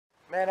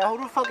Man, now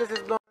who the fuck is this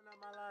blowing up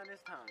my line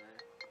this time, man?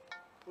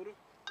 Who the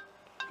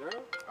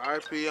girl?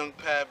 RP Young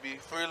Pappy,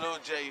 Free Lil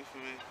J, you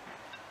feel me?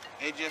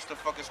 a.g.s the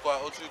fucking squad,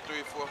 023-400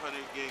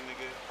 gang,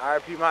 nigga.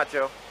 RP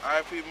Macho.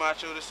 RP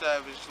Macho the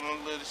Savage,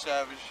 long live the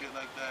Savage, shit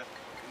like that.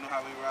 You know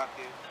how we rock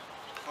it.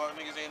 Fuck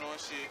niggas ain't on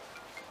shit.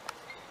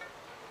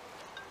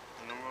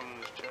 And I'm rolling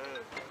this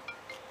trash.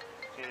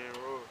 Can't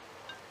roll.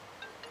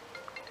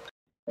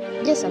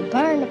 Just a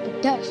burn of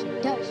production.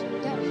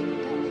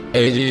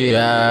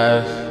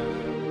 a.g.s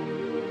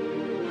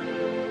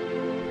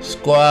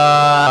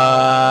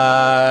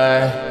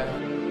squad,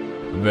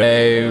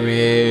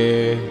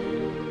 baby.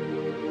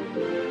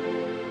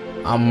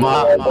 I'm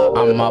up.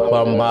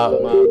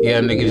 Yeah,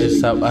 nigga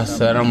just up, I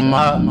said I'm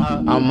up.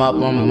 I'm up.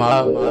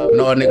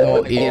 No nigga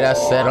won't eat, I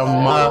said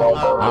I'm up.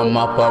 I'm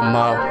up.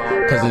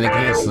 Cause nigga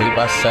can't sleep,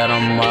 I said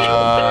I'm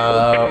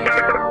up.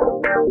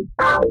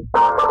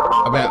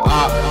 I've been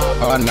up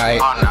all night,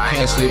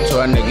 can't sleep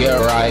till a nigga get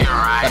right.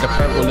 Got the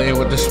purple in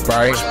with the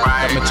Sprite,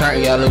 got me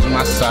turn yellow, losing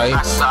my sight.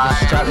 This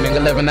trap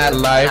nigga living that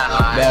life,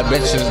 bad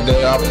bitches,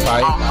 they all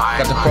fight.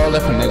 Got the pole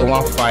if a nigga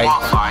want fight,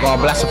 gon'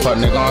 blast a fuck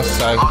nigga on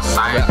sight.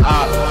 Been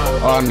up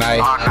all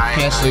night,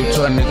 can't sleep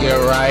till a nigga get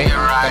right.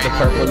 Got the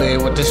purple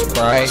in with the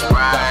Sprite,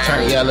 got me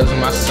turn yellow, losing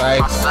my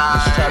sight. This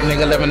trap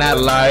nigga living that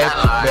life,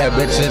 bad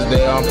bitches,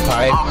 they on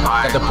pipe.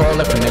 Got the pole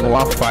if a nigga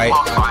want fight,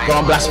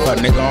 gon' blast a fuck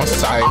nigga on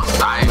sight.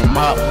 I'm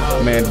up,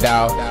 man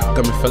down,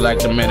 got me feel like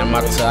the man in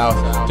my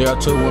towel. There are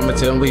two women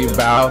till we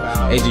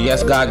bow.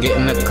 a.g.s God get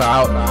in the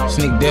cloud.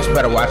 Sneak dish,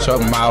 better watch your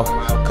mouth,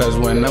 cause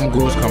when them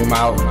goons come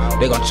out,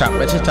 they gon' chop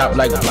at your top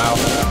like plow.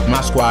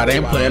 My squad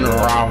ain't playing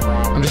around.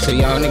 I'm just a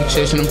young nigga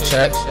chasing them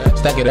checks.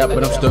 Stack it up,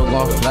 but I'm still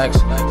gon' flex.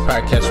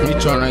 Probably catch me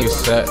throwing on your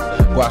set.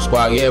 Guap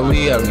squad, yeah,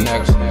 we up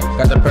next.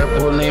 Got the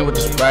purple lane with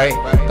the Sprite,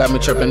 got me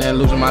tripping and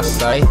losing my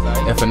sight.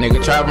 If a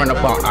nigga try run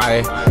up on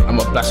I,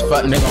 I'ma blast a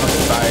fuck nigga on the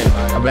side.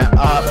 I've been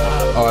up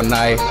all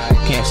night,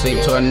 can't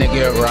sleep till a nigga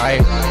get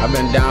right. I've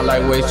been down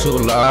like way too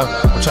long,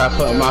 I'm trying to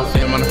put my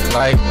fam on the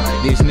flight.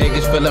 These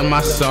niggas feeling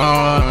my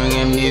song,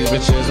 and these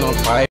bitches on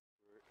fight.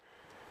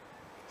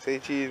 Say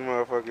cheese,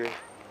 motherfucker.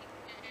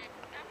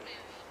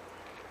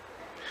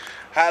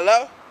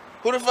 Hello?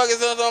 Who the fuck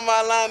is on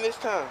my line this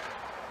time?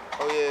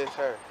 Oh yeah, it's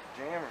her.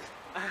 Jammer.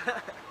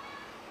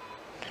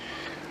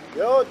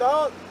 Yo,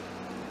 dog.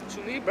 What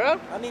you need, bro?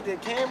 I need the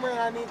camera and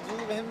I need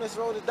him to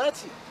roll the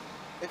Dutchie.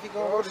 If he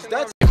gonna roll this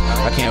Dutchie.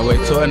 I can't wait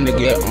till a nigga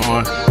get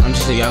on. I'm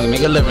just a young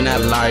nigga living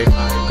that life.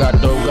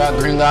 Got dope, got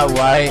green, got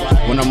white.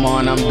 When I'm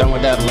on, I'm done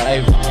with that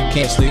life.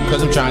 Can't sleep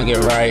cause I'm trying to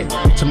get right.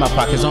 To my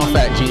pockets on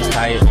fat jeans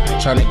tight.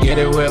 Trying to get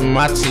it with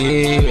my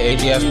team.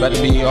 a.g.s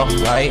better be off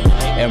light.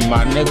 And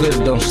my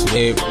niggas don't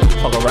sleep.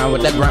 Fuck around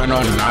with that grind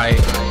all night.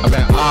 I've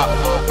been up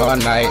all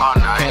night.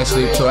 Can't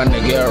sleep till a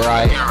nigga get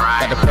right.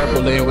 Got the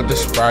purple in with the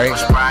Sprite.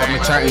 Got me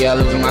turn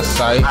yellow, losing my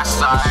sight. This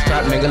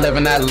trap nigga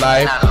living that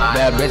life.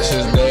 Bad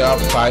bitches, they all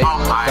fight.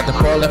 Got the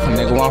pole if a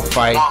nigga want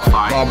fight,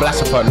 gon'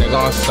 blast a fuck nigga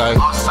on sight.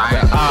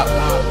 Been up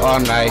all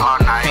night,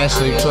 can't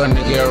sleep till a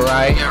nigga get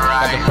right.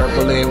 Got the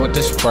purple in with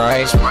the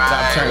Sprite,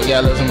 got turn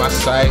yellows in my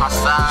sight.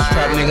 This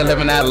trap nigga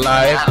living that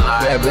life,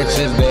 bad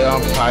bitches they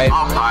on pipe.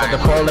 Got the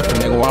pole if a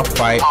nigga want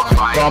fight,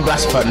 gon'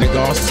 blast a fuck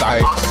nigga on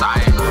sight.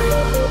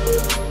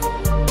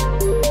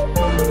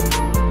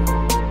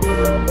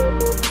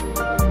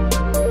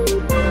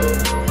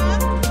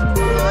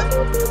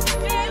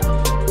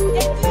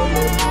 Yeah.